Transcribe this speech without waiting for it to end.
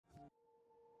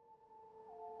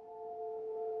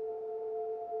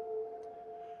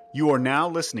You are now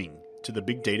listening to the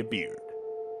Big Data Beard.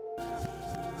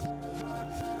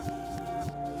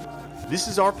 This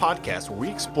is our podcast where we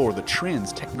explore the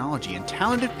trends, technology, and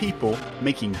talented people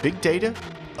making big data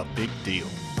a big deal.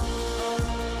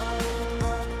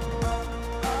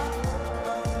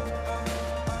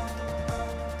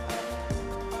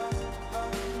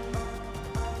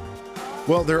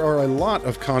 Well, there are a lot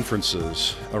of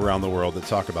conferences around the world that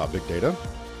talk about big data,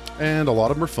 and a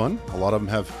lot of them are fun. A lot of them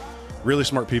have really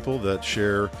smart people that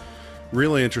share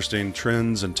really interesting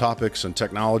trends and topics and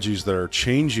technologies that are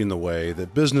changing the way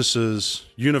that businesses,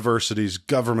 universities,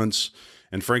 governments,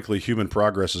 and frankly, human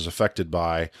progress is affected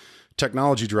by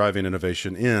technology driving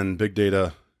innovation in big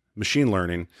data, machine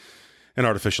learning, and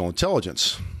artificial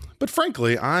intelligence. But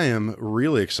frankly, I am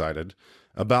really excited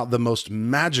about the most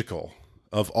magical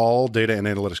of all data and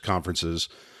analytics conferences,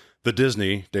 the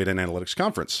Disney Data and Analytics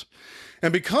Conference.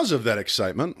 And because of that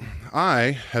excitement,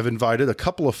 I have invited a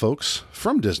couple of folks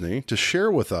from Disney to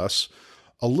share with us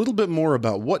a little bit more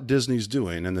about what Disney's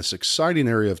doing in this exciting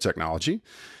area of technology,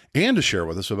 and to share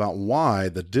with us about why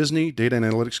the Disney Data and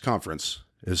Analytics Conference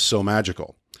is so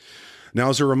magical. Now,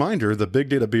 as a reminder, the Big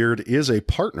Data Beard is a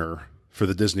partner for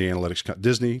the Disney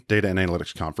Data and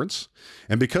Analytics Conference.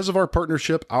 And because of our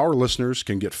partnership, our listeners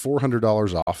can get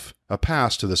 $400 off a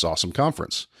pass to this awesome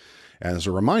conference. And as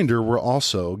a reminder, we're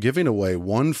also giving away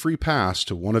one free pass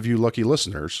to one of you lucky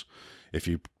listeners if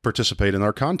you participate in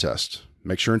our contest.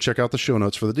 Make sure and check out the show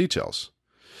notes for the details.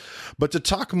 But to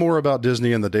talk more about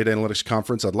Disney and the Data Analytics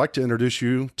Conference, I'd like to introduce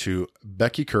you to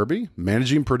Becky Kirby,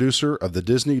 Managing Producer of the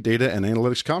Disney Data and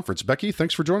Analytics Conference. Becky,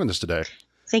 thanks for joining us today.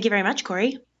 Thank you very much,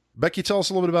 Corey. Becky, tell us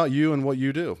a little bit about you and what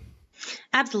you do.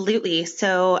 Absolutely.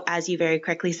 So as you very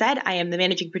correctly said, I am the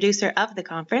managing producer of the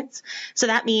conference. So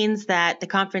that means that the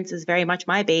conference is very much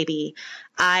my baby.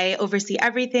 I oversee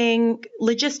everything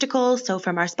logistical. So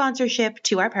from our sponsorship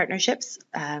to our partnerships,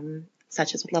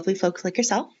 such as with lovely folks like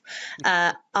yourself,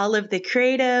 all of the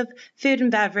creative, food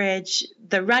and beverage,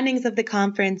 the runnings of the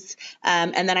conference,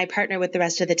 and then I partner with the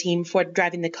rest of the team for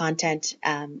driving the content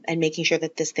and making sure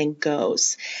that this thing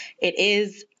goes. It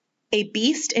is a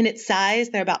beast in its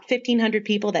size. There are about 1,500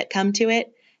 people that come to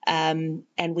it, and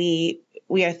we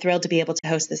are thrilled to be able to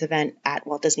host this event at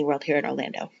Walt Disney World here in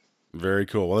Orlando. Very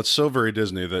cool. Well, it's so very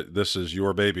Disney that this is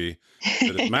your baby,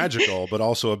 that it's magical, but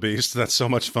also a beast. That's so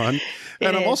much fun.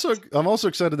 And I'm also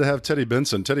excited to have Teddy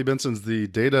Benson. Teddy Benson's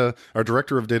our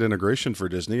director of data integration for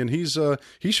Disney. And he's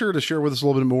sure to share with us a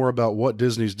little bit more about what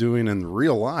Disney's doing in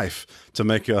real life to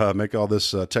make all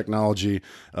this technology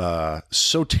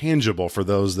so tangible for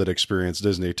those that experience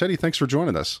Disney. Teddy, thanks for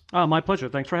joining us. My pleasure.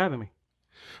 Thanks for having me.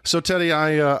 So, Teddy,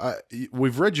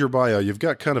 we've read your bio. You've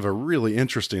got kind of a really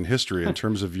interesting history in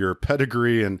terms of your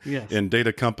pedigree and Yes. in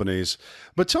data companies.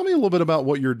 But tell me a little bit about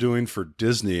what you're doing for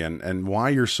Disney and why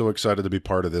you're so excited to be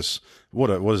part of this.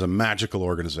 What is a magical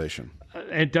organization?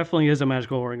 It definitely is a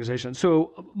magical organization.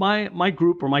 So my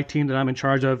group or my team that I'm in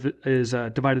charge of is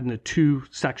divided into two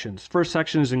sections. First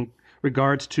section is in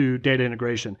regards to data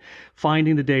integration,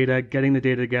 finding the data, getting the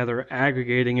data together,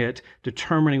 aggregating it,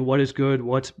 determining what is good,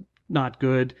 what's not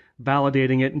good,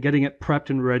 validating it, and getting it prepped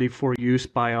and ready for use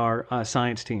by our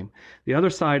science team. The other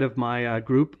side of my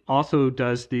group also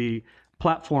does the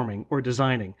platforming or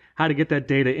designing, how to get that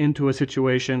data into a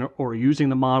situation or using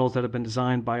the models that have been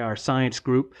designed by our science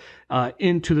group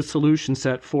into the solution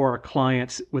set for our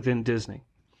clients within Disney.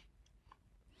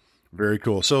 Very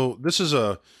cool. So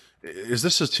is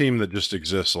this a team that just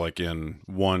exists like in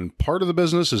one part of the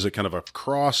business? Is it kind of a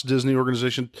cross Disney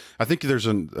organization? I think there's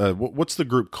what's the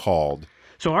group called?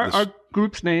 So our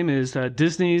group's name is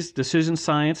Disney's Decision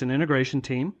Science and Integration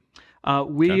Team.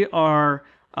 We are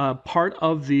part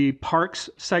of the parks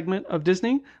segment of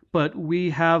Disney, but we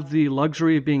have the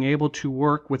luxury of being able to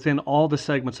work within all the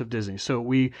segments of Disney. So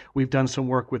we've done some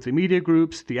work with the media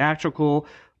groups, theatrical,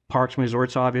 parks and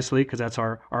resorts, obviously, because that's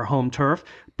our home turf.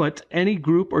 But any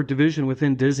group or division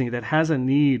within Disney that has a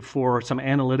need for some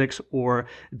analytics or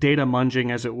data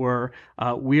munging, as it were,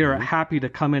 we are happy to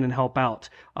come in and help out.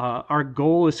 Our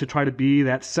goal is to try to be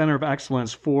that center of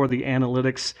excellence for the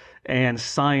analytics and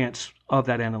science of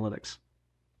that analytics.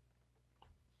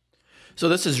 So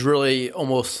this is really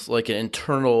almost like an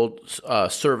internal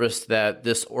service that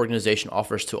this organization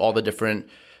offers to all the different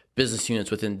business units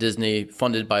within Disney,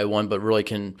 funded by one, but really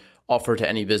can offer to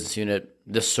any business unit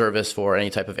this service for any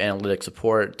type of analytic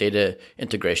support, data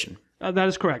integration. That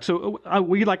is correct. So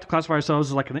we like to classify ourselves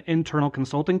as like an internal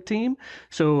consulting team.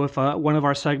 So if one of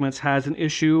our segments has an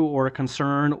issue or a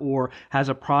concern or has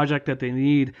a project that they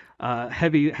need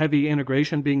heavy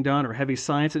integration being done or heavy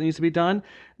science that needs to be done,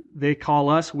 they call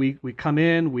us. We come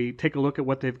in, we take a look at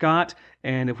what they've got,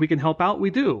 and if we can help out,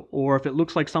 we do. Or if it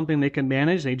looks like something they can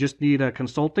manage, they just need a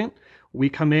consultant, we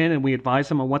come in and we advise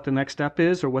them on what the next step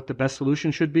is or what the best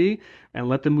solution should be and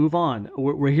let them move on.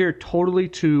 We're here totally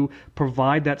to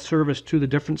provide that service to the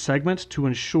different segments to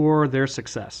ensure their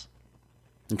success.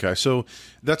 Okay, so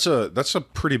that's a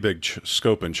pretty big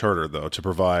scope and charter, though, to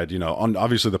provide, on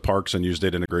obviously the parks and use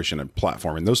data integration and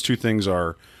platforming. Those two things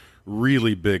are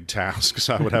really big tasks,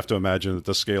 I would have to imagine, at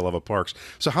the scale of a parks.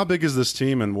 So how big is this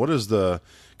team, and what's the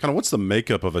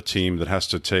makeup of a team that has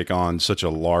to take on such a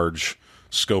large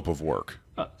scope of work?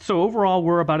 So overall,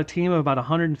 we're about a team of about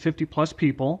 150 plus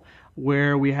people,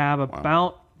 where we have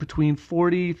about between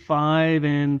 45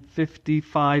 and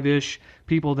 55-ish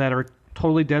people that are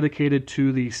totally dedicated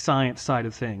to the science side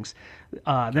of things.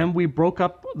 Then we broke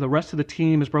up, the rest of the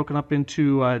team is broken up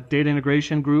into a data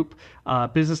integration group,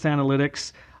 business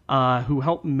analytics, who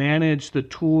help manage the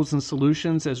tools and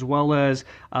solutions as well as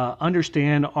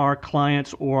understand our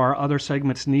clients or our other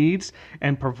segments' needs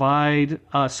and provide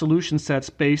solution sets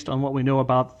based on what we know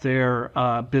about their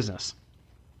business.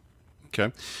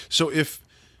 Okay. So if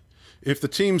the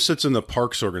team sits in the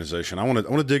parks organization, I want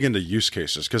to dig into use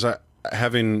cases, because I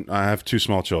have two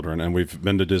small children, and we've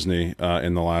been to Disney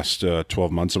in the last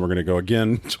 12 months, and we're going to go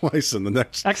again twice in the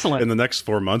next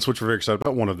 4 months, which we're very excited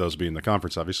about. One of those being the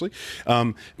conference, obviously.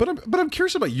 But I'm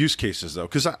curious about use cases, though,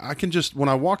 because I can just, when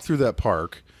I walk through that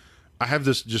park, I have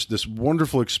this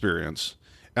wonderful experience,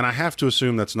 and I have to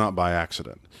assume that's not by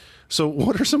accident. So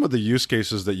what are some of the use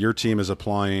cases that your team is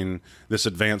applying this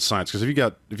advanced science? Because if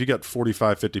you got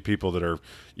 45, 50 people that are,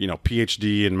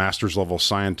 PhD and master's level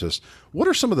scientists, what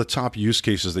are some of the top use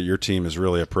cases that your team is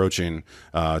really approaching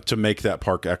to make that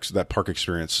park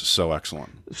experience so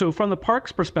excellent? So from the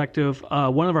parks perspective,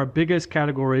 one of our biggest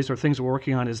categories or things we're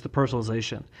working on is the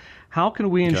personalization. How can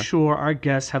we ensure our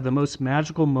guests have the most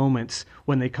magical moments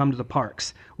when they come to the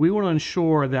parks? We want to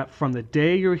ensure that from the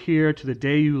day you're here to the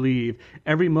day you leave,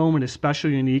 every moment is special,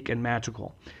 unique, and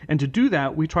magical. And to do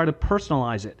that, we try to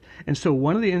personalize it. And so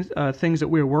one of the things that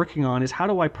we're working on is, how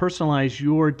do I personalize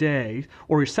your day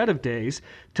or your set of days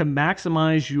to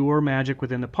maximize your magic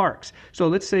within the parks? So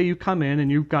let's say you come in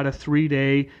and you've got a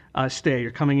 3-day stay.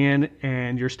 You're coming in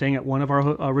and you're staying at one of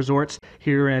our resorts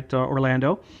here at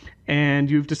Orlando. And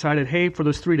you've decided, hey, for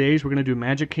those 3 days, we're going to do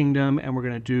Magic Kingdom and we're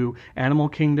going to do Animal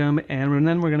Kingdom, and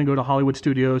then we're going to go to Hollywood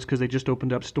Studios because they just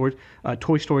opened up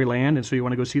Toy Story Land, and so you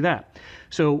want to go see that.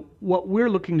 So what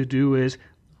we're looking to do is,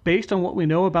 based on what we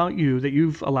know about you that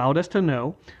you've allowed us to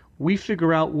know, we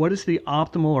figure out what is the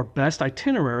optimal or best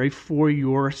itinerary for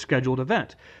your scheduled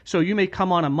event. So you may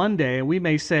come on a Monday and we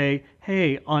may say,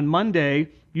 hey, on Monday,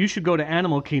 you should go to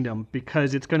Animal Kingdom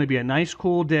because it's going to be a nice,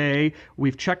 cool day.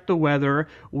 We've checked the weather.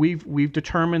 We've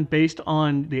determined, based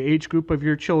on the age group of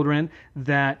your children,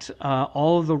 that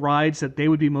all of the rides that they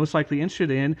would be most likely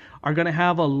interested in are going to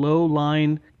have a low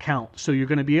line count. So you're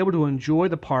going to be able to enjoy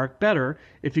the park better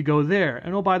if you go there.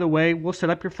 And oh, by the way, we'll set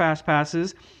up your fast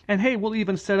passes. And hey, we'll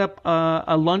even set up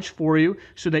a lunch for you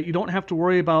so that you don't have to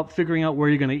worry about figuring out where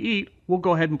you're going to eat. We'll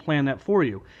go ahead and plan that for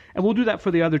you. And we'll do that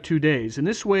for the other 2 days. And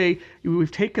this way, we've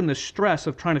taken the stress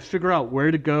of trying to figure out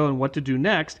where to go and what to do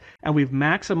next, and we've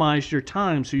maximized your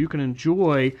time so you can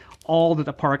enjoy all that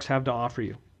the parks have to offer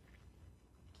you.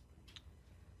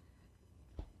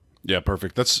 Yeah,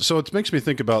 perfect. So it makes me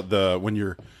think about when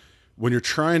you're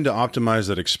trying to optimize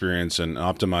that experience and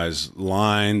optimize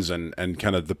lines and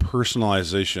kind of the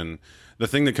personalization. The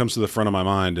thing that comes to the front of my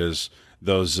mind is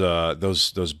those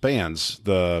bands,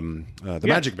 the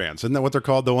magic bands. Isn't that what they're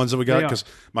called? The ones that we got? Because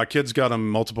my kids got them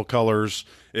multiple colors.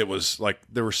 It was like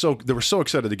they were so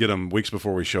excited to get them weeks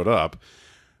before we showed up.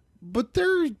 But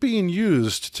they're being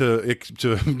used to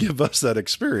give us that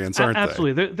experience, aren't they?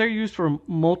 Absolutely. They're used for a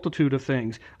multitude of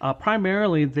things.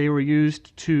 Primarily, they were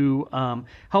used to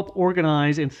help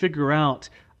organize and figure out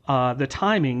the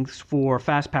timings for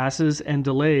fast passes and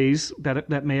delays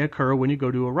that may occur when you go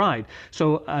to a ride.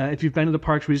 So if you've been to the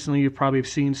parks recently, you probably have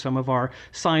seen some of our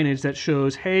signage that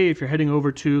shows, hey, if you're heading over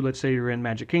to, let's say you're in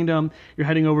Magic Kingdom, you're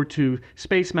heading over to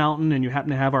Space Mountain, and you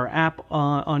happen to have our app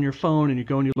on your phone, and you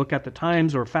go and you look at the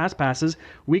times or fast passes,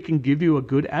 we can give you a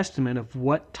good estimate of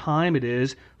what time it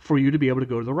is for you to be able to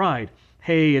go to the ride.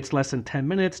 Hey, it's less than 10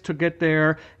 minutes to get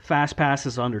there. Fast pass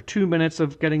is under 2 minutes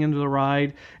of getting into the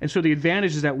ride. And so the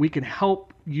advantage is that we can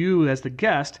help you as the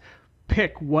guest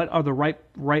pick what are the right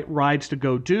rides to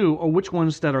go do, or which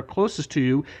ones that are closest to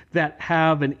you that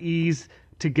have an ease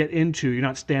to get into. You're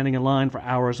not standing in line for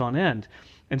hours on end.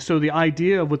 And so the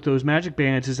idea with those Magic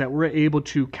Bands is that we're able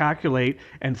to calculate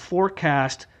and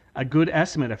forecast a good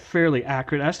estimate, a fairly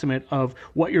accurate estimate of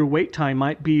what your wait time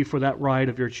might be for that ride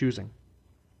of your choosing.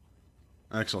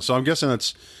 Excellent. So I'm guessing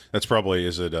that's probably,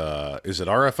 is it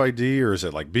RFID or is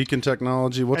it like beacon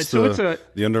technology? What's the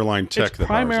underlying tech? It's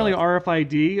primarily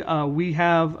RFID. We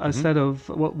have a set of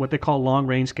what they call long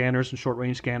range scanners and short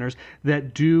range scanners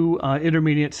that do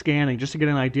intermediate scanning just to get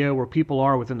an idea where people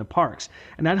are within the parks,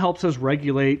 and that helps us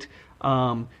regulate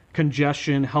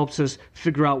congestion, helps us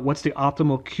figure out what's the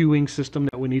optimal queuing system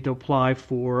that we need to apply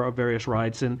for our various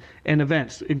rides and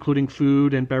events, including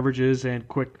food and beverages and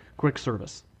quick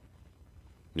service.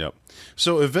 Yep.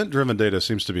 So event-driven data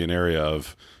seems to be an area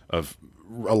of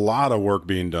a lot of work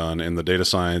being done in the data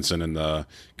science and in the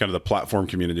kind of the platform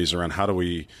communities around how do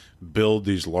we build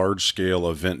these large-scale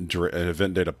event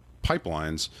data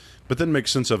pipelines, but then make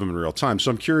sense of them in real time.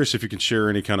 So I'm curious if you can share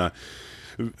any kind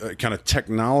of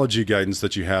technology guidance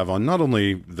that you have on not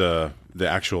only the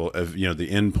actual the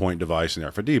endpoint device and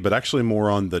the RFID, but actually more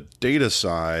on the data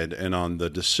side and on the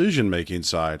decision-making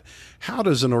side. How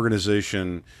does an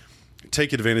organization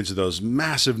take advantage of those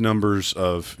massive numbers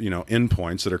of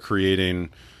endpoints that are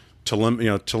creating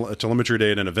telemetry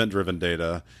data and event-driven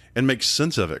data and make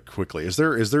sense of it quickly? Is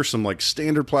there some like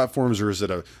standard platforms, or is it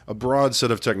a broad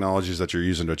set of technologies that you're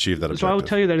using to achieve that objective? So I would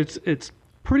tell you that it's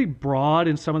pretty broad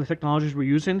in some of the technologies we're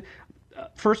using.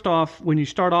 First off, when you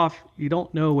start off, you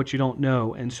don't know what you don't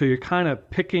know, and so you're kind of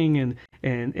picking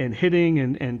and hitting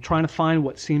and trying to find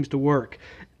what seems to work.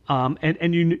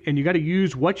 And you got to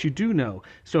use what you do know.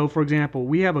 So, for example,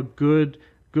 we have a good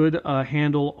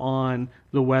handle on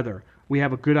the weather. We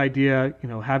have a good idea,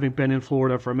 having been in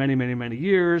Florida for many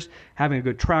years, having a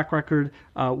good track record,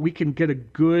 we can get a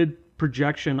good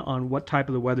projection on what type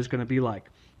of the weather is going to be like.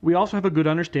 We also have a good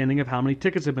understanding of how many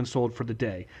tickets have been sold for the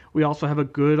day. We also have a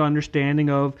good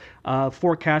understanding of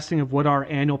forecasting of what our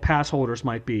annual pass holders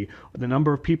might be, the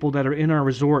number of people that are in our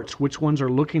resorts, which ones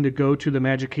are looking to go to the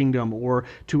Magic Kingdom or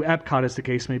to Epcot, as the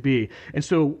case may be. And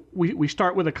so we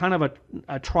start with a kind of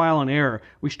a trial and error.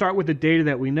 We start with the data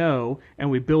that we know, and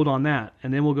we build on that.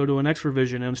 And then we'll go to a next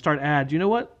revision and start add, you know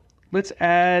what? Let's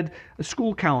add a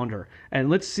school calendar, and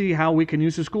let's see how we can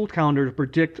use the school calendar to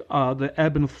predict the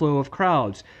ebb and flow of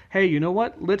crowds. Hey, you know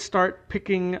what? Let's start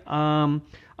picking from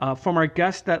our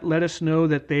guests that let us know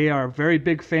that they are very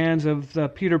big fans of the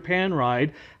Peter Pan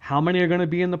ride. How many are going to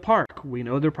be in the park? We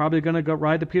know they're probably going to go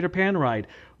ride the Peter Pan ride.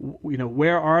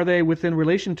 Where are they within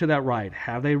relation to that ride?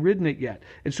 Have they ridden it yet?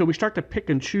 And so we start to pick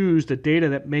and choose the data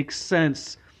that makes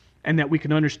sense and that we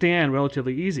can understand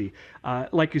relatively easy.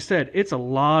 Like you said, it's a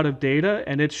lot of data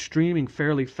and it's streaming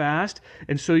fairly fast.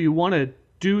 And so you want to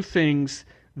do things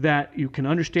that you can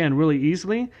understand really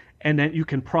easily and that you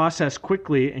can process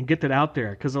quickly and get that out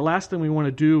there. Because the last thing we want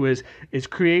to do is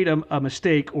create a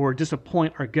mistake or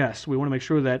disappoint our guests. We want to make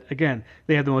sure that, again,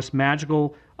 they have the most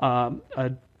magical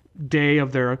day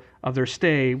of their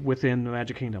stay within the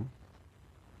Magic Kingdom.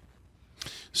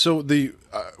 So the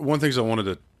one of the things I wanted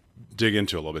to dig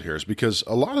into a little bit here is because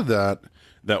a lot of that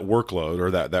workload or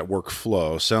that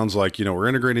workflow sounds like, we're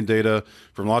integrating data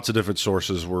from lots of different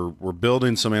sources. We're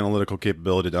building some analytical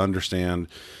capability to understand,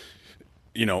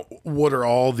 what are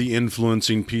all the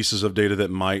influencing pieces of data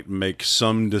that might make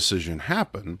some decision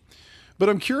happen. But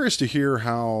I'm curious to hear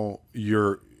how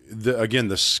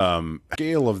the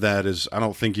scale of that is, I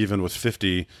don't think even with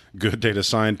 50 good data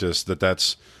scientists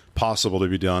that's possible to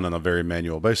be done on a very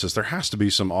manual basis. There has to be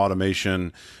some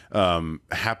automation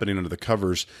happening under the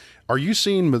covers. Are you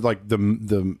seeing like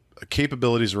the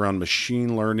capabilities around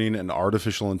machine learning and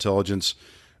artificial intelligence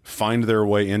find their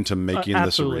way into making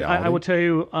this a reality? I will tell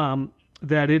you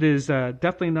that it is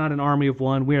definitely not an army of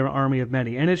one. We are an army of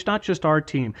many. And it's not just our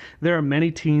team. There are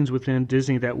many teams within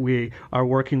Disney that we are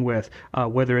working with,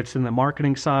 whether it's in the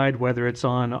marketing side, whether it's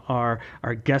on our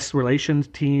guest relations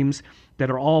teams that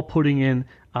are all putting in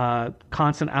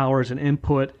constant hours and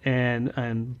input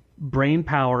and brain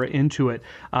power into it.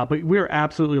 But we're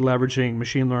absolutely leveraging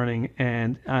machine learning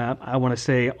and I want to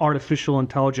say artificial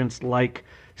intelligence-like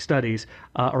studies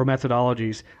or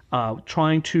methodologies,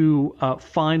 trying to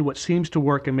find what seems to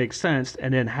work and make sense,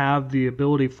 and then have the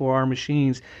ability for our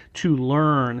machines to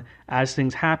learn as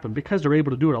things happen, because they're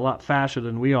able to do it a lot faster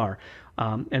than we are.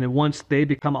 And then once they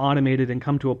become automated and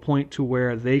come to a point to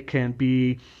where they can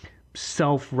be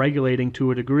self-regulating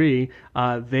to a degree,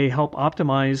 they help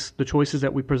optimize the choices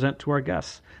that we present to our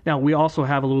guests. Now, we also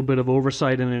have a little bit of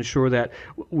oversight and ensure that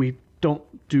we don't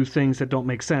do things that don't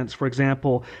make sense. For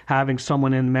example, having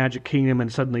someone in Magic Kingdom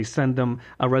and suddenly send them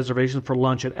a reservation for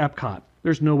lunch at Epcot.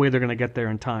 There's no way they're going to get there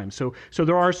in time. So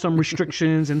there are some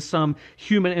restrictions and some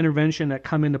human intervention that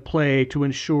come into play to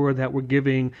ensure that we're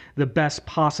giving the best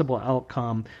possible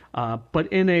outcome,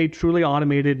 but in a truly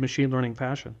automated machine learning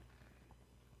fashion.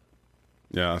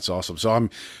 Yeah, that's awesome. So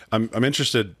I'm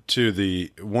interested too.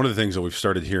 One of the things that we've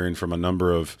started hearing from a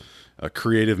number of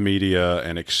creative media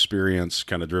and experience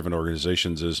kind of driven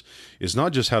organizations is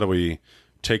not just how do we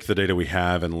take the data we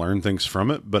have and learn things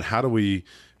from it, but how do we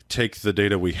take the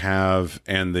data we have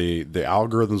and the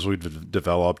algorithms we've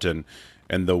developed and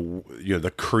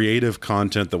the creative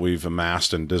content that we've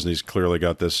amassed, and Disney's clearly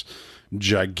got this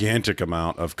gigantic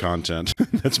amount of content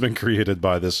that's been created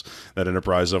by that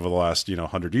enterprise over the last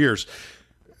 100 years.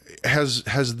 Has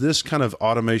this kind of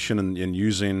automation and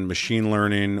using machine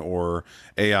learning or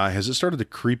AI, has it started to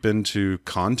creep into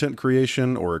content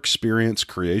creation or experience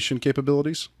creation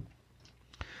capabilities?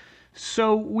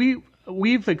 So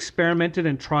we've experimented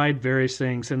and tried various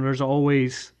things, and there's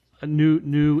always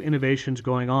new innovations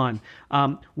going on.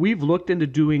 We've looked into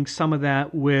doing some of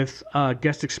that with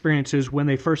guest experiences when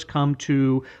they first come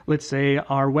to, let's say,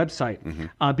 our website,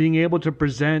 being able to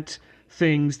present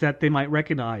things that they might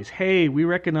recognize. Hey, we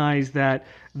recognize that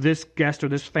this guest or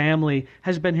this family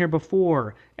has been here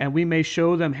before, and we may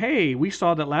show them, hey, we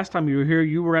saw that last time you were here,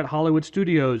 you were at Hollywood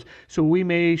Studios. So we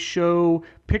may show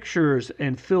pictures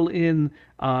and fill in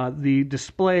the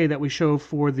display that we show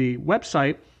for the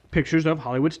website, pictures of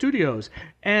Hollywood Studios.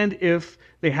 And if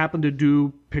they happen to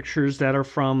do pictures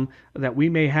that we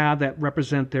may have that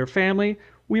represent their family,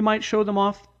 we might show them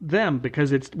off them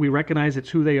because we recognize it's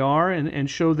who they are, and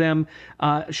show them,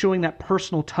 showing that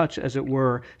personal touch, as it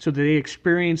were, so that they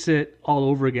experience it all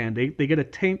over again. They get a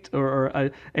taint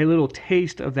or a little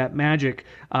taste of that magic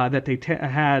that they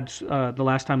had the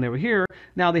last time they were here.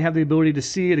 Now they have the ability to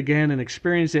see it again and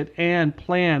experience it and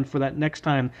plan for that next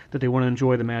time that they want to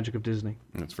enjoy the magic of Disney.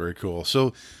 That's very cool.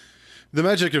 So the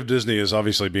magic of Disney is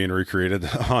obviously being recreated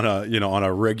on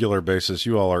a regular basis.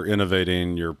 You all are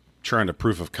innovating. You're trying to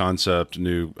proof of concept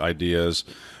new ideas,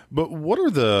 but what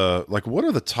are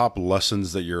the top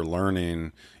lessons that you're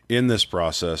learning in this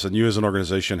process, and you as an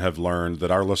organization have learned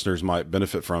that our listeners might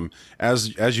benefit from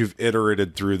as you've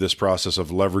iterated through this process of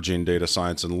leveraging data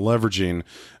science and leveraging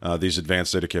these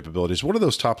advanced data capabilities? What are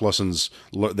those top lessons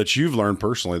that you've learned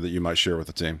personally that you might share with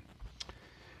the team?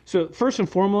 So first and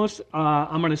foremost,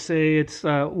 I'm going to say it's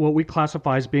what we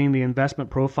classify as being the investment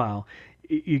profile.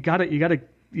 You got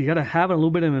to have a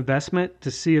little bit of investment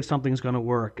to see if something's going to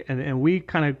work. And we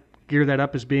kind of gear that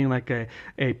up as being like a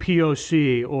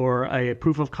POC or a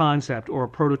proof of concept or a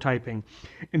prototyping.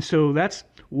 And so that's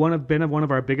one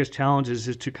of our biggest challenges,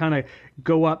 is to kind of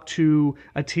go up to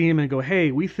a team and go,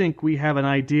 hey, we think we have an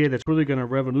idea that's really going to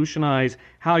revolutionize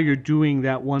how you're doing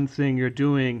that one thing you're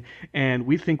doing. And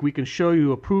we think we can show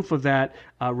you a proof of that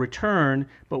return,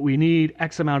 but we need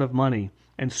X amount of money.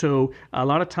 And so a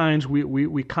lot of times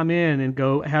we come in and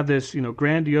go have this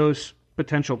grandiose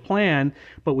potential plan,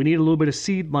 but we need a little bit of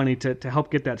seed money to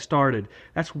help get that started.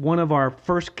 That's one of our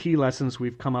first key lessons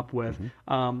we've come up with.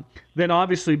 Then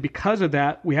obviously, because of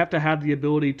that, we have to have the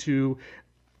ability to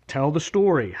tell the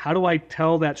story. How do I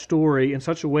tell that story in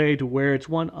such a way to where it's,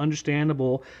 one,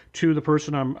 understandable to the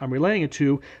person I'm relaying it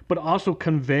to, but also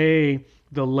convey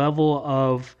the level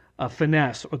of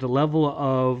finesse or the level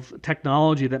of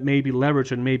technology that may be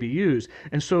leveraged and may be used.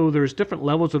 And so there's different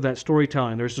levels of that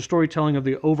storytelling. There's the storytelling of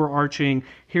the overarching,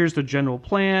 here's the general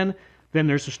plan. Then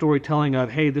there's the storytelling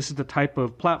of, hey, this is the type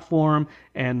of platform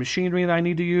and machinery that I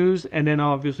need to use. And then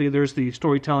obviously there's the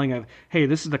storytelling of, hey,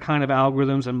 this is the kind of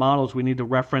algorithms and models we need to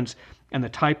reference and the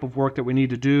type of work that we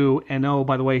need to do. And oh,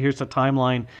 by the way, here's the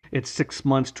timeline. It's 6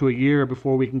 months to a year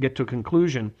before we can get to a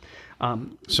conclusion.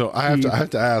 So I have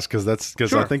to ask, because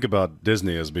Sure. I think about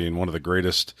Disney as being one of the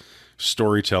greatest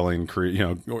storytelling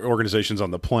organizations on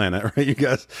the planet, right? You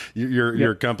guys,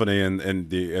 your company and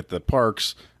at the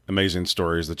parks, amazing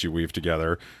stories that you weave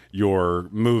together. Your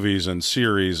movies and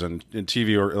series and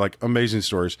TV, or like amazing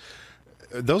stories.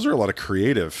 Those are a lot of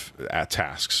creative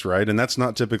tasks, right? And that's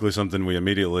not typically something we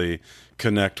immediately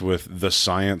connect with the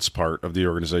science part of the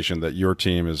organization that your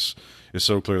team is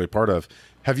so clearly part of.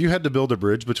 Have you had to build a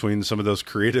bridge between some of those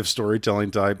creative storytelling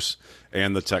types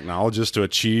and the technologists to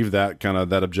achieve that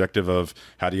objective of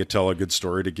how do you tell a good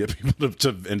story to get people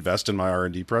to invest in my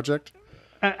R&D project?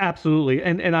 Absolutely.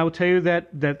 And I will tell you that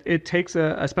it takes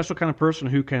a special kind of person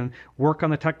who can work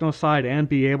on the technical side and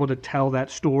be able to tell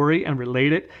that story and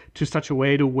relate it to such a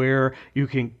way to where you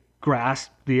can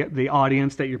grasp the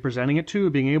audience that you're presenting it to.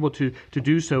 Being able to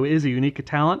do so is a unique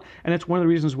talent, and it's one of the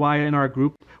reasons why in our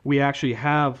group we actually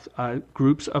have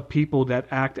groups of people that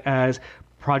act as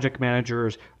project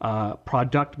managers,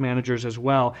 product managers as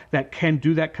well, that can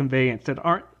do that conveyance, that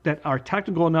are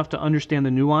technical enough to understand the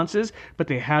nuances, but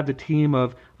they have the team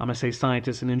of, I'm going to say,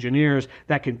 scientists and engineers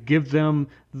that can give them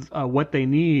what they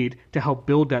need to help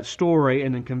build that story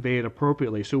and then convey it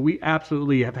appropriately. So we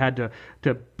absolutely have had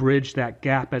to bridge that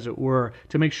gap, as it were,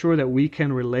 to make sure that we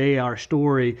can relay our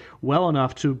story well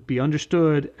enough to be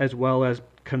understood, as well as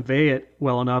convey it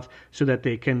well enough so that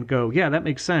they can go, yeah, that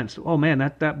makes sense. Oh man,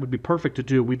 that would be perfect to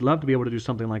do. We'd love to be able to do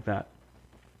something like that.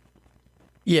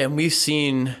 Yeah, and we've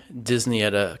seen Disney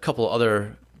at a couple of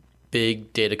other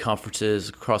big data conferences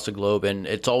across the globe, and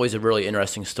it's always a really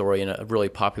interesting story and a really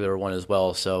popular one as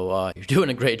well. So you're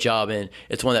doing a great job, and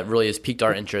it's one that really has piqued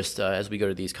our interest as we go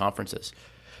to these conferences.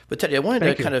 But Teddy, I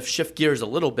wanted to kind of shift gears a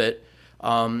little bit.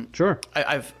 Sure.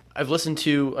 I've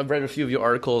read a few of your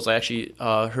articles. I actually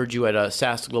heard you at a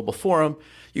SaaS Global Forum.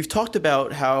 You've talked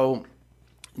about how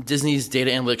Disney's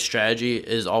data analytics strategy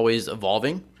is always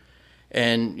evolving,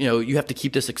 and you have to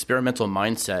keep this experimental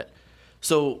mindset.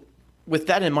 So with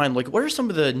that in mind, what are some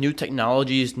of the new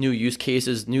technologies, new use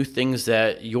cases, new things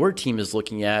that your team is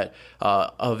looking at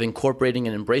of incorporating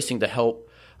and embracing to help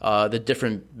the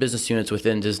different business units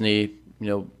within Disney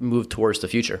move towards the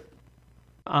future?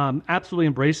 Absolutely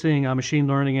embracing machine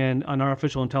learning and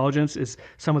artificial intelligence is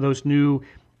some of those new,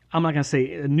 I'm not going to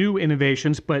say new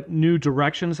innovations, but new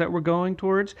directions that we're going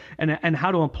towards, and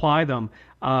how to apply them.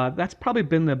 That's probably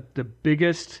been the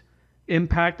biggest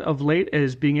impact of late,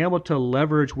 is being able to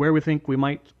leverage where we think we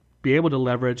might be able to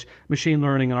leverage machine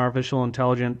learning and artificial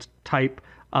intelligence type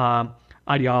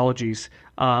ideologies.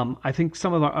 I think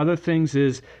some of our other things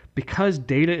is because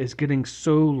data is getting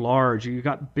so large, you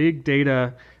got big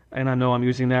data, and I know I'm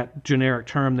using that generic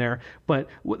term there, but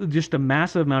just a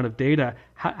massive amount of data,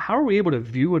 how are we able to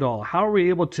view it all? How are we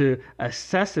able to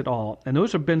assess it all? And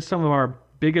those have been some of our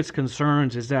biggest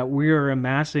concerns, is that we are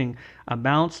amassing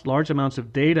large amounts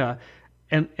of data,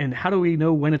 and how do we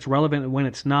know when it's relevant and when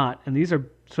it's not? And these are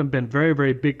been very,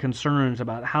 very big concerns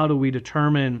about how do we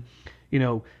determine,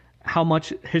 how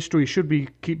much history should we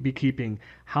be keeping,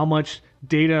 how much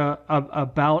data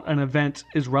about an event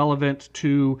is relevant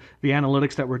to the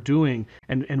analytics that we're doing,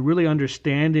 and really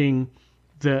understanding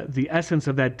the essence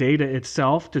of that data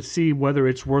itself to see whether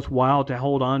it's worthwhile to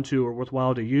hold on to or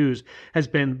worthwhile to use has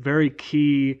been very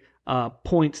key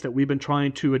points that we've been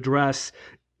trying to address,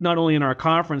 not only in our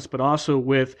conference, but also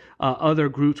with other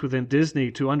groups within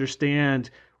Disney, to understand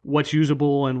what's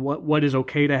usable and what is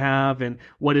okay to have and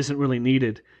what isn't really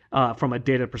needed from a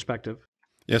data perspective.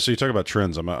 Yeah, so you talk about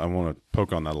trends. I want to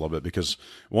poke on that a little bit, because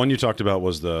one you talked about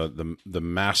was the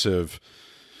massive,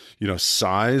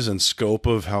 size and scope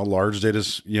of how large data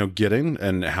is, getting,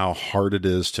 and how hard it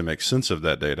is to make sense of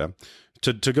that data.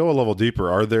 To go a level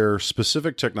deeper, are there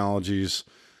specific technologies,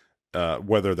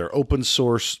 whether they're open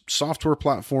source software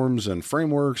platforms and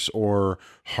frameworks or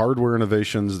hardware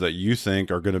innovations, that you think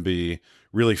are going to be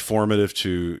really formative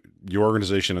to your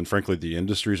organization and, frankly, the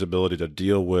industry's ability to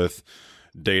deal with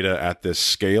data at this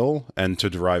scale and to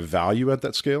derive value at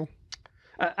that scale?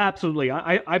 Absolutely.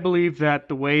 I believe that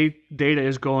the way data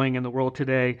is going in the world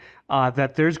today,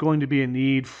 that there's going to be a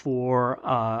need for,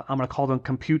 I'm going to call them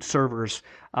compute servers,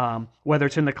 whether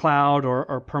it's in the cloud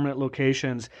or permanent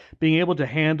locations, being able to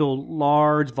handle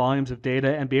large volumes of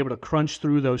data and be able to crunch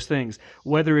through those things,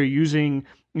 whether you're using,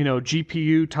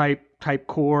 GPU type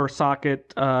core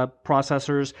socket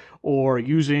processors, or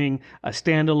using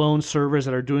standalone servers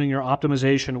that are doing your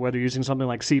optimization, whether you're using something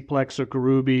like Cplex or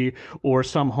Gurubi or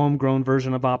some homegrown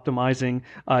version of optimizing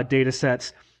data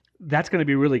sets. That's going to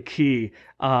be really key.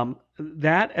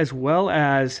 That, as well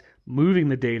as moving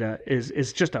the data,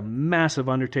 is just a massive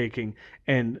undertaking.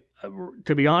 And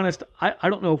to be honest, I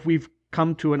don't know if we've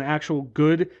come to an actual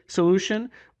good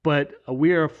solution, but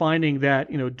we are finding that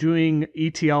doing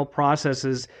ETL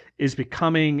processes is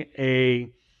becoming a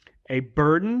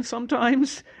burden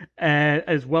sometimes,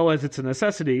 as well as it's a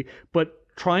necessity. But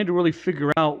trying to really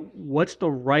figure out what's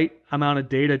the right amount of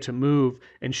data to move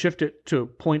and shift it to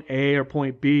point A or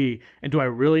point B, and do I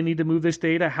really need to move this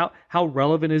data? How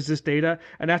relevant is this data?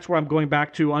 And that's where I'm going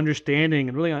back to understanding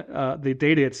and really the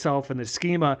data itself and the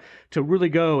schema to really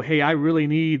go, hey, I really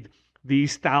need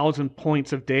these 1,000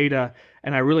 points of data,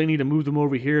 and I really need to move them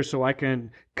over here so I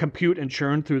can compute and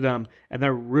churn through them, and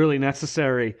they're really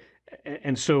necessary.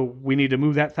 And so we need to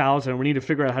move that 1,000, and we need to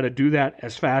figure out how to do that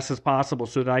as fast as possible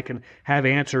so that I can have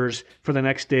answers for the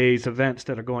next day's events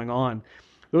that are going on.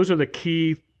 Those are the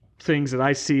key things that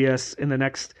I see us in the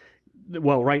next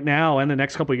well, right now and the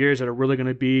next couple of years that are really going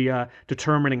to be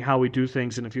determining how we do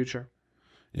things in the future.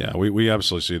 Yeah, we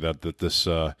absolutely see that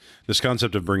this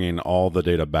concept of bringing all the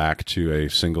data back to a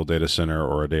single data center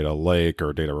or a data lake or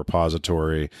a data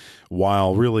repository,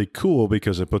 while really cool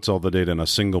because it puts all the data in a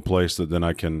single place that then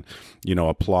I can,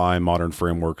 apply modern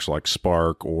frameworks like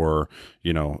Spark or,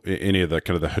 any of the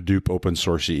kind of the Hadoop open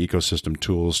source ecosystem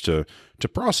tools to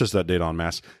process that data en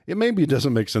masse. It maybe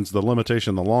doesn't make sense. The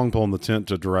limitation, the long pole in the tent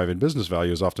to deriving business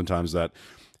value is oftentimes that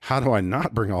how do I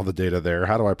not bring all the data there?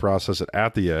 How do I process it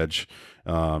at the edge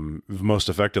most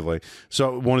effectively?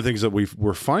 So one of the things that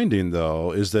we're finding,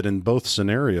 though, is that in both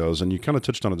scenarios, and you kind of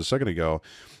touched on it a second ago,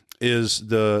 is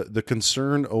the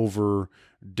concern over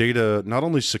data, not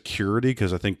only security,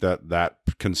 because I think that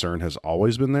concern has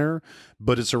always been there,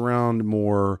 but it's around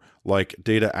more like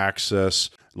data access,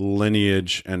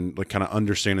 lineage, and like kind of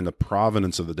understanding the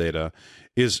provenance of the data.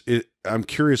 I'm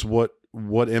curious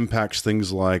what impacts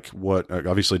things like what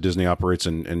obviously Disney operates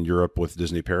in Europe with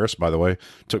Disney Paris. By the way,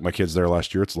 took my kids there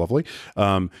last year. It's lovely.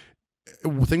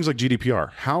 Things like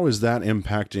GDPR, how is that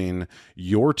impacting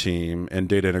your team and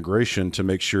data integration to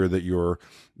make sure that you're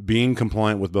being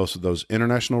compliant with both of those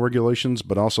international regulations,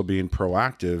 but also being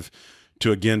proactive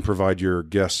to, again, provide your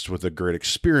guests with a great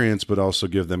experience, but also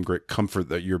give them great comfort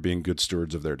that you're being good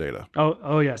stewards of their data?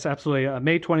 Oh yes, absolutely.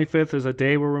 May 25th is a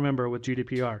day we'll remember with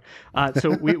GDPR. So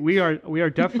we are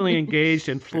definitely engaged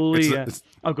and fully.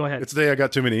 Go ahead. It's the day I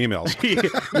got too many emails.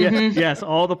 Yes,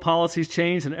 all the policies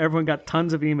changed and everyone got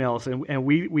tons of emails, and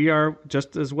we are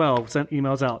just as well sent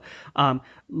emails out.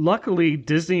 Luckily,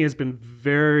 Disney has been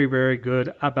very, very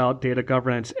good about data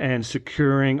governance and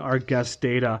securing our guest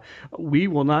data. We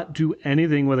will not do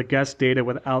anything with a guest data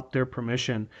without their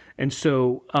permission. And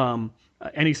so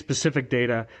any specific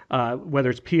data, whether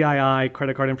it's PII,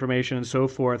 credit card information, and so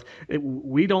forth,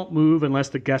 we don't move unless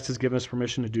the guest has given us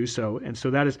permission to do so. And so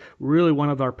that is really one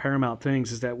of our paramount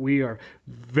things, is that we are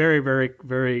very, very,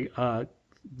 very,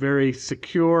 very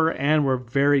secure, and we're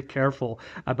very careful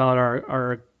about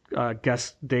our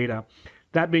guest data.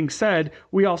 That being said,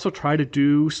 we also try to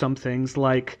do some things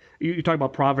like you talk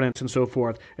about provenance and so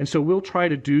forth. And so we'll try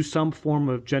to do some form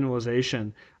of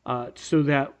generalization so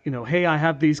that, hey, I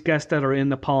have these guests that are in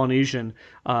the Polynesian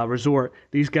resort,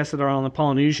 these guests that are on the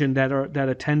Polynesian that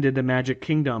attended the Magic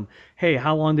Kingdom. Hey,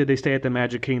 how long did they stay at the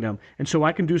Magic Kingdom? And so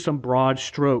I can do some broad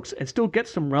strokes and still get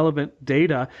some relevant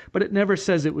data, but it never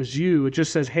says it was you. It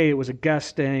just says, hey, it was a guest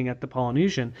staying at the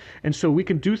Polynesian. And so we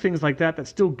can do things like that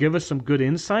still give us some good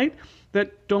insight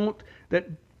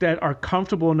that are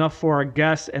comfortable enough for our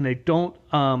guests, and they don't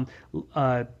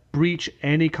breach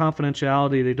any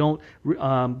confidentiality. They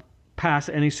don't pass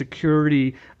any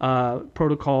security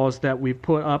protocols that we've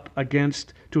put up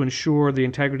against to ensure the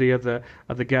integrity of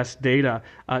the guest data.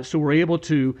 So we're able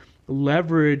to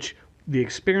leverage the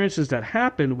experiences that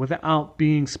happen without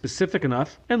being specific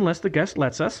enough, unless the guest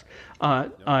lets us,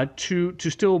 to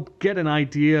still get an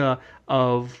idea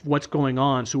of what's going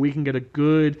on, so we can get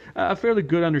a fairly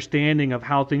good understanding of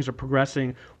how things are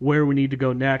progressing, where we need to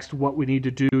go next, what we need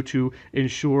to do to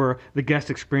ensure the guest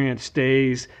experience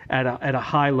stays at a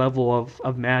high level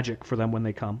of magic for them when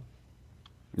they come.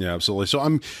 Yeah, absolutely.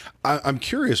 So I'm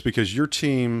curious, because your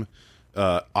team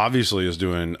obviously is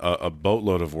doing a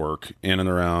boatload of work in and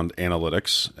around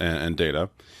analytics and data.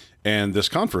 And this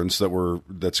conference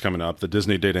that's coming up, the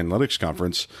Disney Data Analytics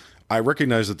Conference, I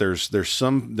recognize that there's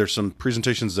some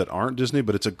presentations that aren't Disney,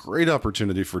 but it's a great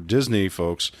opportunity for Disney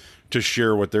folks to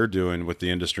share what they're doing with the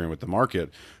industry and with the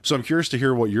market. So I'm curious to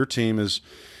hear what your team is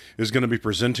going to be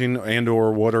presenting, and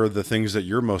or what are the things that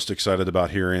you're most excited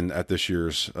about hearing at this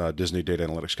year's Disney Data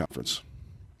Analytics Conference.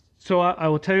 So I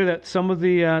will tell you that some of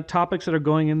the topics that are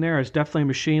going in there is definitely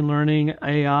machine learning,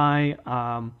 AI.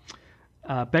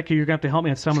 Becky, you're going to have to help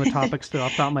me on some of the topics that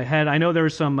off the top of my head. I know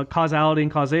there's some causality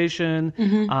and causation.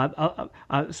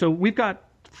 Mm-hmm. So we've got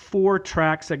 4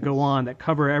 tracks that go on that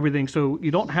cover everything. So you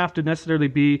don't have to necessarily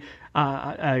be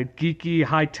a geeky,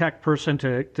 high-tech person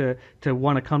to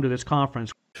want to come to this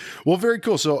conference. Well, very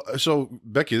cool. So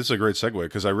Becky, this is a great segue,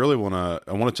 because I really want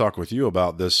to talk with you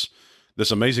about this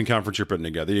amazing conference you're putting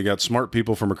together. You got smart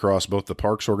people from across both the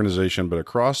parks organization, but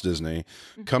across Disney,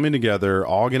 coming together,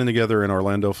 all getting together in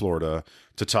Orlando, Florida,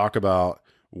 to talk about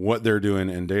what they're doing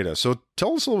in data. So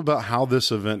tell us a little about how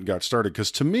this event got started,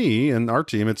 because to me and our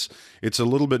team, it's a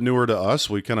little bit newer to us.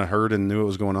 We kind of heard and knew what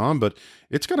was going on, but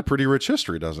it's got a pretty rich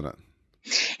history, doesn't it?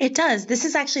 It does. This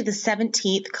is actually the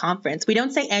 17th conference. We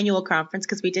don't say annual conference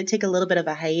because we did take a little bit of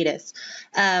a hiatus.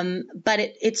 But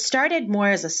it started more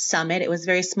as a summit. It was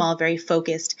very small, very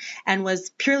focused, and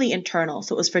was purely internal.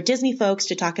 So it was for Disney folks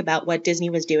to talk about what Disney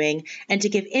was doing and to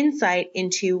give insight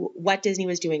into what Disney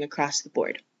was doing across the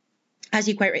board. As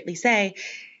you quite rightly say,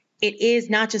 it is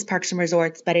not just parks and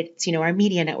resorts, but it's, our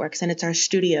media networks, and it's our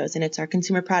studios, and it's our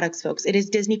consumer products folks. It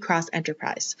is Disney cross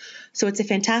enterprise. So it's a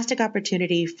fantastic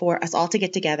opportunity for us all to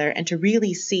get together and to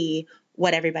really see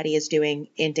what everybody is doing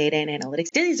in data and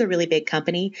analytics. Disney's a really big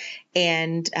company,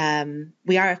 and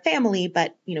we are a family,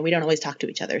 but we don't always talk to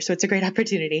each other. So it's a great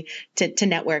opportunity to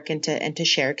network and to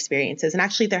share experiences. And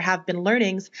actually, there have been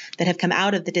learnings that have come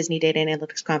out of the Disney Data and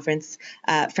Analytics Conference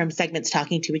from segments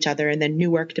talking to each other, and then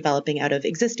new work developing out of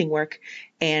existing work,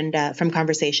 and from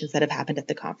conversations that have happened at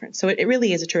the conference. So it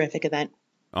really is a terrific event.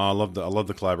 I love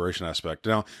the collaboration aspect.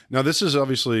 Now this is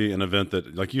obviously an event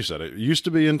that, like you said, it used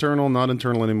to be internal, not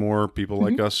internal anymore. People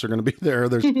like us are going to be there.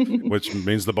 Which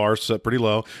means the bar's set pretty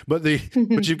low. But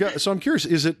you've got. So I'm curious.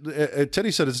 Is it?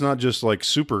 Teddy said it's not just like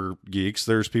super geeks.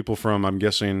 There's people from, I'm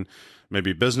guessing,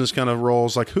 maybe business kind of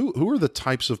roles. Like who are the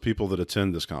types of people that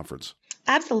attend this conference?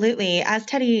 Absolutely. As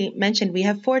Teddy mentioned, we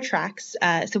have 4 tracks.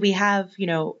 So we have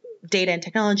data and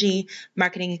technology,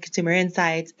 marketing and consumer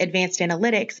insights, advanced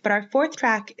analytics. But our 4th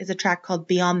track is a track called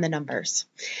Beyond the Numbers.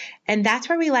 And that's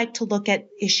where we like to look at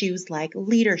issues like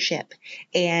leadership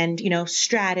and,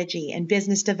 strategy and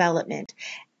business development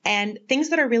and things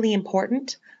that are really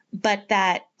important, but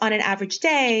that on an average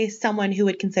day, someone who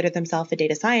would consider themselves a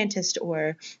data scientist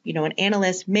or, an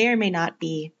analyst may or may not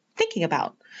be thinking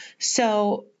about.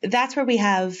 So that's where we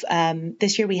have,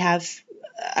 this year we have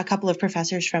a couple of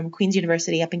professors from Queen's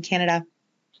University up in Canada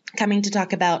coming to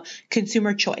talk about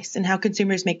consumer choice and how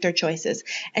consumers make their choices.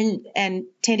 And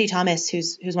Tandy Thomas,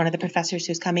 who's one of the professors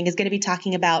who's coming, is going to be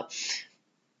talking about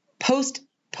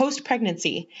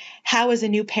post-pregnancy, how as a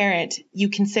new parent you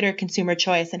consider consumer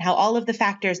choice and how all of the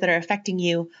factors that are affecting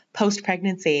you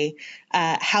post-pregnancy,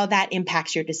 how that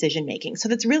impacts your decision making. So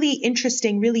that's really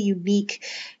interesting, really unique,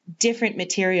 different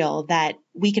material that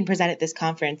we can present at this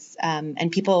conference,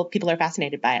 and people are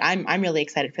fascinated by it. I'm really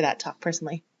excited for that talk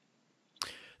personally.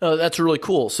 That's really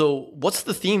cool. So what's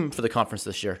the theme for the conference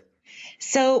this year?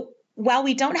 So while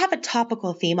we don't have a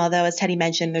topical theme, although as Teddy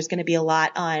mentioned, there's going to be a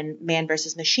lot on man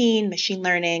versus machine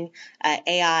learning,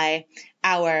 AI,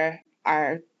 our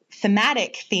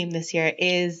thematic theme this year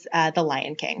is The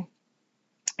Lion King.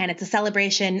 And it's a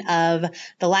celebration of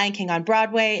The Lion King on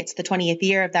Broadway. It's the 20th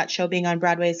year of that show being on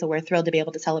Broadway, so we're thrilled to be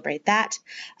able to celebrate that.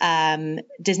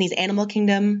 Disney's Animal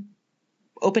Kingdom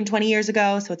opened 20 years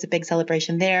ago, so it's a big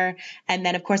celebration there. And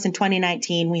then, of course, in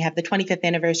 2019, we have the 25th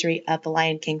anniversary of the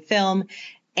Lion King film.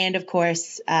 And of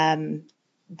course, the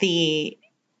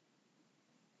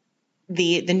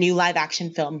new live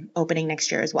action film opening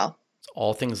next year as well.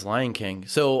 All things Lion King.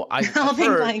 So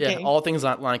All things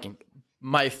Lion King.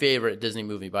 My favorite Disney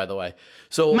movie, by the way.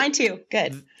 So mine too.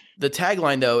 Good. The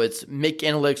tagline though, it's "Make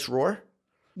Analytics Roar."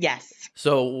 Yes.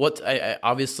 So I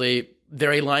obviously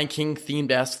very Lion King themed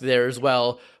esque there as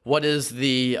well. What is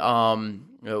the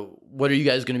what are you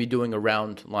guys going to be doing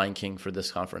around Lion King for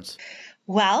this conference?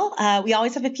 Well, we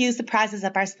always have a few surprises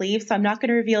up our sleeves, so I'm not going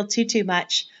to reveal too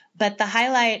much. But the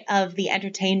highlight of the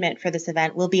entertainment for this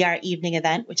event will be our evening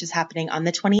event, which is happening on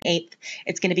the 28th.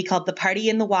 It's going to be called The Party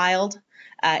in the Wild.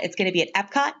 It's going to be at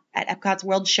Epcot's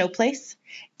World Showplace.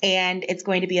 And it's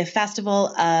going to be a festival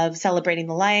of celebrating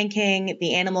the Lion King,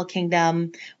 the Animal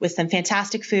Kingdom, with some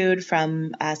fantastic food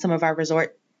from some of our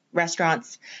resort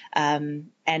restaurants,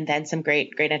 and then some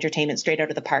great entertainment straight out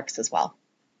of the parks as well.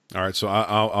 All right, so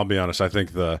I'll be honest. I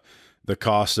think the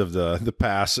cost of the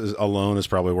pass alone is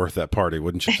probably worth that party,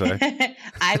 wouldn't you say?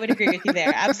 I would agree with you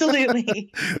there.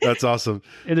 Absolutely. That's awesome.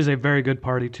 It is a very good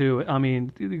party too. I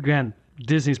mean, again,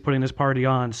 Disney's putting this party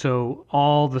on, so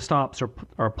all the stops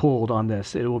are pulled on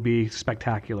this. It will be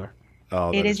spectacular.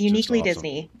 Oh, it is uniquely awesome.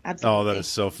 Disney. Absolutely. Oh, that is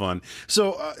so fun.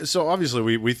 So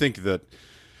obviously we think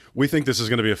this is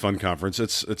going to be a fun conference.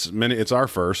 It's our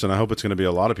first, and I hope it's going to be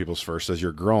a lot of people's first as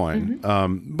you're growing.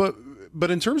 Mm-hmm. But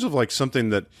in terms of like something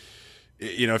that,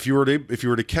 if you were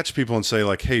to catch people and say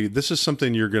like, hey, this is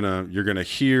something you're gonna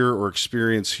hear or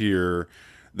experience here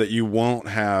that you won't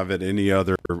have at any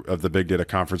other of the big data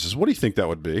conferences, what do you think that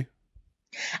would be?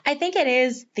 I think it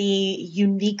is the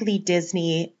uniquely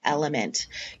Disney element.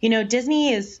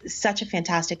 Disney is such a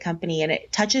fantastic company and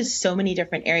it touches so many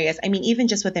different areas. I mean, even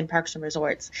just within parks and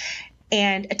resorts.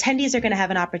 And attendees are going to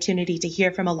have an opportunity to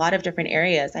hear from a lot of different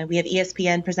areas. And we have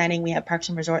ESPN presenting, we have Parks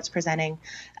and Resorts presenting,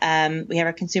 we have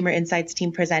our Consumer Insights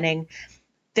team presenting.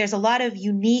 There's a lot of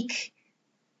unique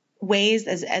ways,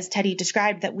 as Teddy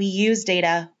described, that we use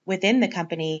data within the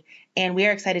company, and we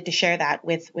are excited to share that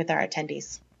with our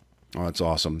attendees. Oh, that's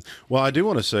awesome. Well, I do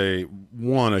want to say, a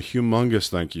humongous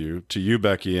thank you to you,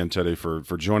 Becky and Teddy, for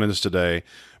joining us today,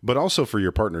 but also for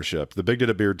your partnership. The Big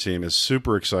Data Beard team is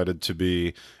super excited to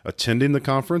be attending the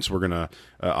conference. We're going to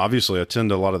obviously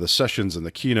attend a lot of the sessions and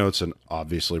the keynotes, and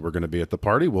obviously we're going to be at the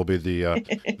party. We'll be the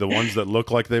ones that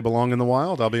look like they belong in the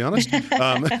wild, I'll be honest.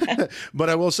 But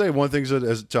I will say one thing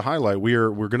to highlight,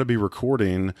 we're going to be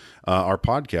recording our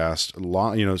podcast.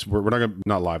 We're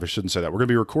not live. I shouldn't say that. We're going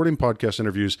to be recording podcast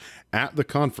interviews at the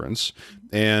conference.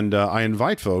 And I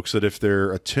invite folks that if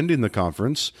they're attending the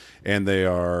conference and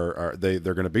they're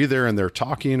going to be there and they're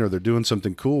talking or they're doing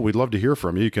something cool, we'd love to hear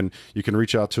from you. You can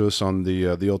reach out to us on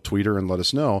the old Tweeter and let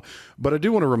us know. But I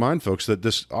do want to remind folks that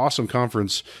this awesome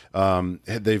conference,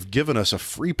 they've given us a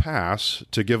free pass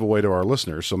to give away to our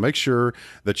listeners. So make sure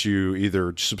that you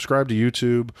either subscribe to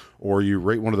YouTube or you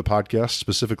rate one of the podcasts.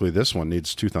 Specifically, this one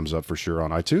needs 2 thumbs up for sure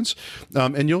on iTunes,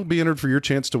 and you'll be entered for your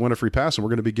chance to win a free pass. And we're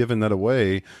going to be giving that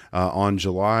away on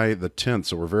July the 10th.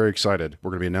 So we're very excited.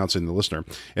 We're going to be announcing the listener.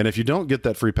 And if you don't get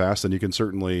that free pass, then you can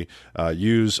certainly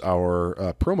use our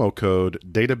promo code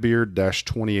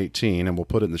DataBeard-2018, and we'll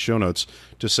put it in the show notes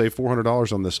to save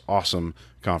 $400 on this awesome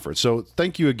conference. So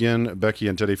thank you again, Becky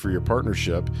and Teddy, for your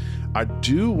partnership. I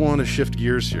do want to shift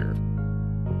gears here.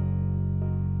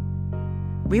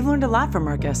 We've learned a lot from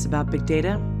our guests about big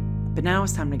data, but now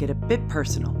it's time to get a bit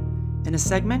personal in a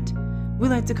segment we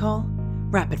like to call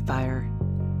Rapid Fire.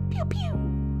 Pew pew.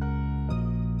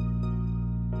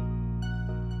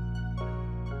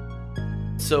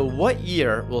 So what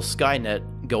year will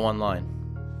Skynet go online?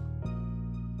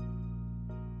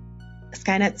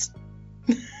 Skynet's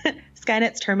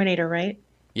Terminator, right?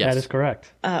 Yes. That is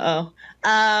correct.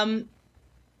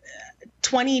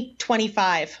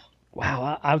 2025.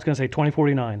 Wow, I was going to say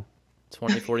 2049.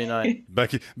 2049.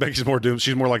 Becky's more doomed.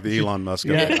 She's more like the Elon Musk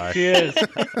of the Yeah, guy. she is.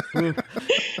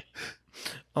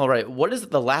 All right. What is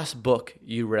the last book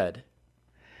you read?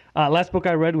 Last book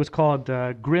I read was called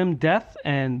Grim Death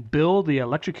and Bill the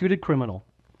Electrocuted Criminal.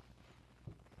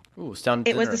 Ooh, sounds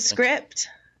It was a interesting. script.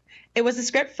 It was a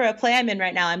script for a play I'm in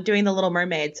right now. I'm doing The Little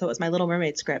Mermaid, so it was my Little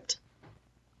Mermaid script.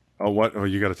 Oh, what? Oh,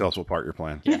 you got to tell us what part you're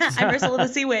playing. I'm Ursula the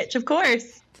Sea Witch, of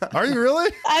course. Are you really?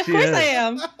 Of She course is. I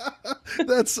am.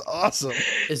 That's awesome.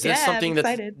 Is this Yeah, I'm something that's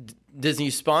excited. Disney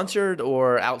sponsored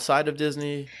or outside of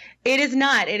Disney? It is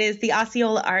not. It is the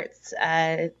Osceola Arts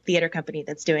theater company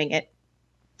that's doing it.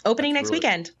 Opening That's next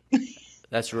really- weekend.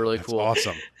 That's really That's cool.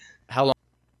 awesome. How long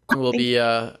will it be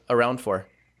around for?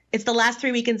 It's the last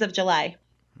 3 weekends of July.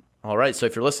 All right. So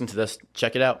if you're listening to this,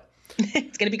 check it out.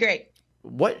 It's going to be great.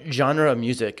 What genre of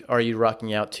music are you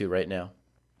rocking out to right now?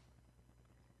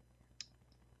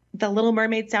 The Little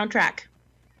Mermaid soundtrack.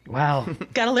 Wow.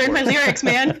 Got to learn my lyrics,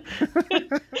 man.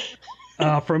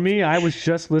 For me, I was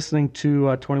just listening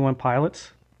to 21 Pilots,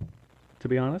 to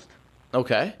be honest.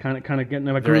 Okay. Kind of getting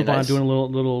my Very groove on, nice. doing a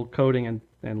little coding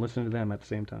and listening to them at the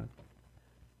same time.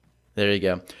 There you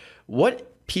go. What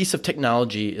piece of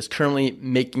technology is currently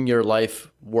making your life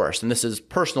worse? And this is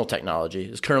personal technology,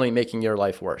 is currently making your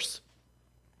life worse.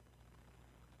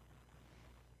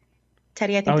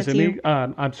 Teddy, I think Was that's it you. me?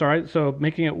 I'm sorry. So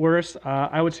making it worse,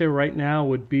 I would say right now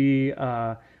would be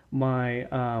my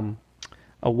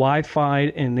a Wi-Fi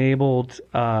enabled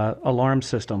alarm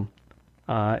system.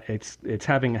 It's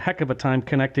having a heck of a time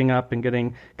connecting up and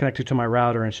getting connected to my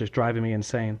router, and it's just driving me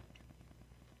insane.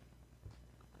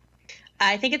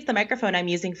 I think it's the microphone I'm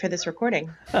using for this recording.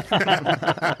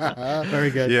 Very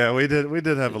good. Yeah, we did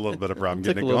have a little bit of problem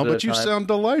Took getting a it little going, bit but of you time. sound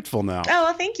delightful now. Oh,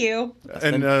 well, thank you.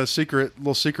 And little secret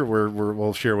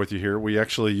we'll share with you here. We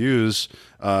actually use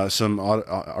some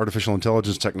artificial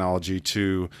intelligence technology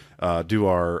to do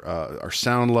our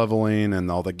sound leveling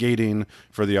and all the gating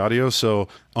for the audio. So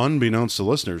unbeknownst to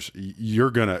listeners,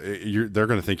 they're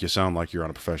gonna think you sound like you're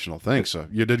on a professional thing. So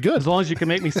you did good. As long as you can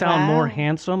make me sound Wow. more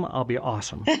handsome, I'll be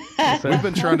awesome. We've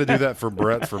been trying to do that for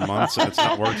Brett for months, and it's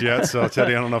not worked yet. So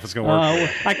Teddy, I don't know if it's gonna work.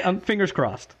 I'm fingers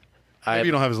crossed. Maybe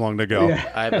you don't have as long to go.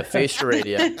 I have a face for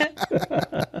radio.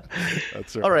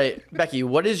 That's All right, Becky,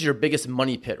 what is your biggest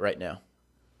money pit right now?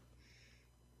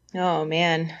 Oh,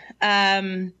 man.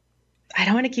 I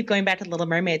don't want to keep going back to Little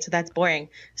Mermaid, so that's boring.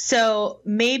 So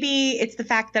maybe it's the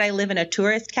fact that I live in a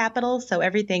tourist capital, so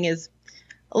everything is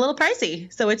a little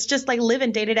pricey. So it's just like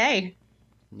living day to day.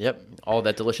 Yep, all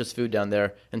that delicious food down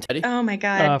there. And Teddy? Oh, my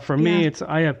God. For me, Yeah.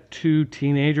 I have 2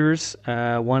 teenagers,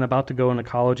 one about to go into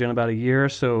college in about a year,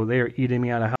 so they are eating me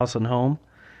out of house and home.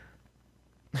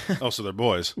 Oh, so they're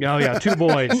boys. Oh yeah, 2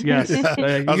 boys. Yes.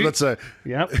 I was about to say.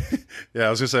 Yep. Yeah, I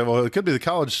was gonna say. Well, it could be the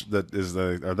college that is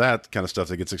or that kind of stuff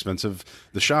that gets expensive.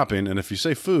 The shopping, and if you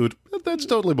say food, that's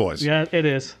totally boys. Yeah, it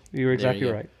is. You're exactly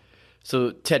go. right.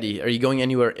 So, Teddy, are you going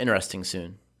anywhere interesting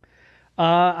soon?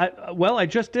 I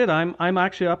just did. I'm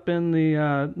actually up in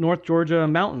the North Georgia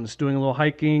mountains doing a little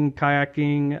hiking,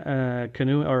 kayaking,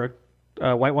 canoe, or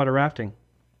whitewater rafting.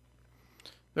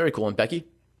 Very cool. And Becky?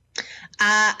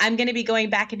 I'm going to be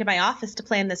going back into my office to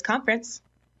plan this conference.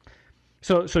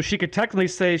 So she could technically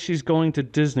say she's going to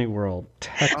Disney World.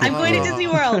 I'm going to Disney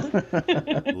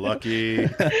World. Lucky.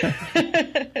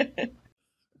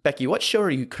 Becky, what show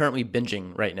are you currently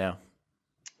binging right now?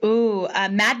 Ooh,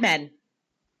 Mad Men.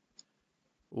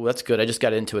 Ooh, that's good. I just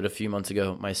got into it a few months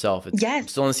ago myself. Yes. I'm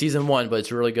still in season 1, but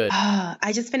it's really good.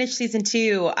 I just finished season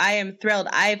 2. I am thrilled.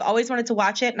 I've always wanted to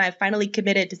watch it, and I've finally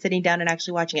committed to sitting down and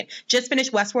actually watching it. Just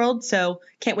finished Westworld, so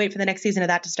can't wait for the next season of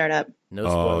that to start up. No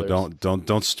spoilers.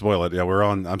 Don't spoil it. Yeah, we're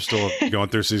on. I'm still going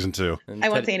through season 2. And I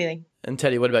won't say anything. And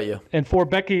Teddy, what about you? And for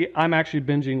Becky, I'm actually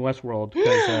binging Westworld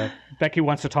because Becky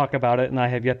wants to talk about it, and I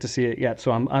have yet to see it yet.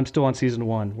 So I'm still on season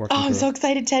 1. Working I'm through so it.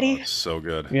 excited, Teddy. So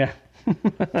good. Yeah.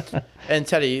 And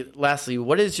Teddy, lastly,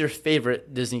 what is your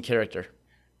favorite Disney character?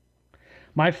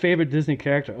 My favorite Disney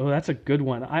character. Oh, that's a good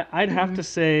one. I'd have to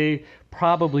say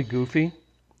probably Goofy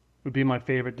would be my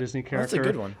favorite Disney character. That's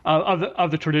a good one. Of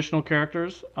the traditional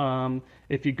characters.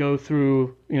 If you go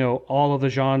through, all of the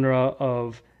genre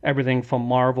of everything from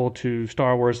Marvel to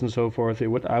Star Wars and so forth,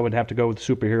 I would have to go with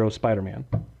superhero Spider-Man.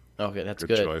 Okay, that's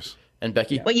Good good. choice. And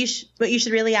Becky? What you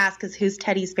should really ask is who's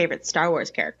Teddy's favorite Star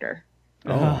Wars character?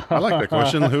 Oh, I like that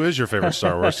question. Who is your favorite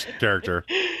Star Wars character?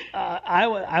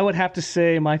 I would have to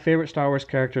say my favorite Star Wars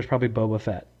character is probably Boba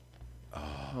Fett.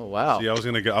 Oh, wow. See, I was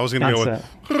gonna go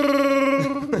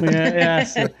with.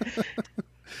 Yes.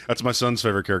 That's my son's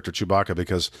favorite character, Chewbacca,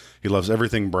 because he loves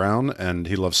everything brown and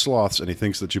he loves sloths, and he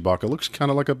thinks that Chewbacca looks kind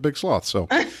of like a big sloth. So,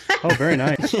 Oh, very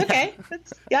nice. Okay,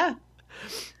 yeah.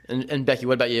 And Becky,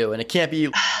 what about you? And it can't be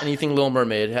anything Little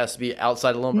Mermaid. It has to be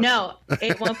outside of Little Mermaid. No,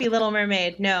 it won't be Little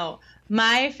Mermaid. No.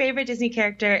 My favorite Disney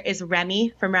character is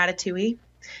Remy from Ratatouille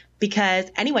because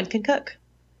anyone can cook.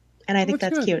 And I think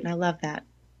that's good. cute, and I love that.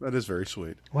 that is very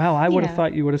sweet. Wow, I would have Yeah.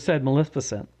 thought you would have said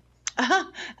Maleficent. You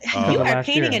The are last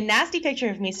painting year. a nasty picture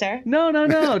of me, sir.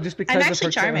 No, just because I'm of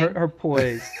actually charming. her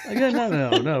poise. Yeah,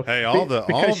 no. Hey,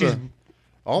 Because she's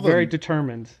very the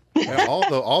determined. yeah,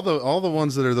 all the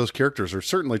ones that are those characters are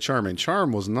certainly charming.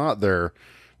 Charm was not their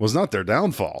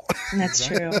downfall. That's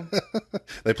true.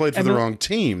 They played for the wrong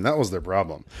team. That was their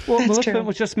problem. Well, That's Maleficent true.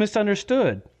 was just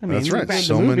misunderstood. I mean, That's right. in the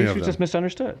So movie, many of she was them. just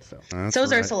misunderstood. So That's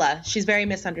So's right. Ursula. She's very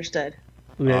misunderstood.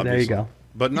 yeah, there you Obviously. go.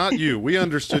 But not you. We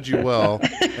understood you well.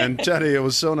 And Teddy, it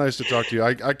was so nice to talk to you.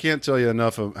 I can't tell you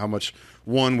enough of how much,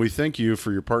 one, we thank you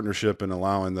for your partnership and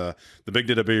allowing the Big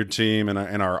Data Beard team and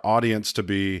our audience to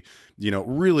be,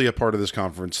 really a part of this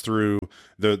conference through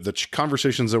the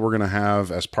conversations that we're going to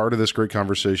have as part of this great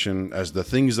conversation, as the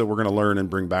things that we're going to learn and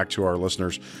bring back to our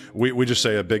listeners. We just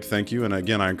say a big thank you. And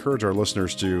again, I encourage our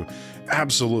listeners to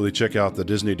absolutely check out the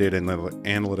Disney Data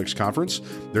Analytics Conference.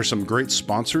 There's some great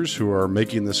sponsors who are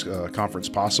making this conference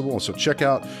possible. So check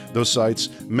out those sites.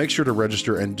 Make sure to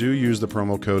register and do use the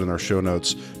promo code in our show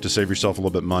notes to save yourself a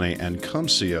little bit of money, and come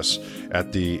see us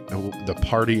at the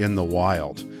Party in the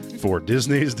Wild for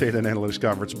Disney's Data and Analytics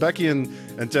Conference. Becky and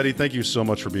Teddy, thank you so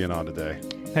much for being on today.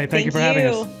 Hey, thank you for having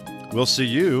us. We'll see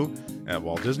you at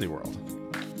Walt Disney World.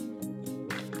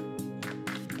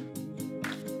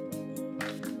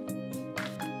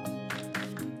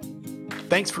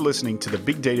 Thanks for listening to the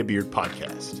Big Data Beard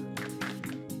podcast.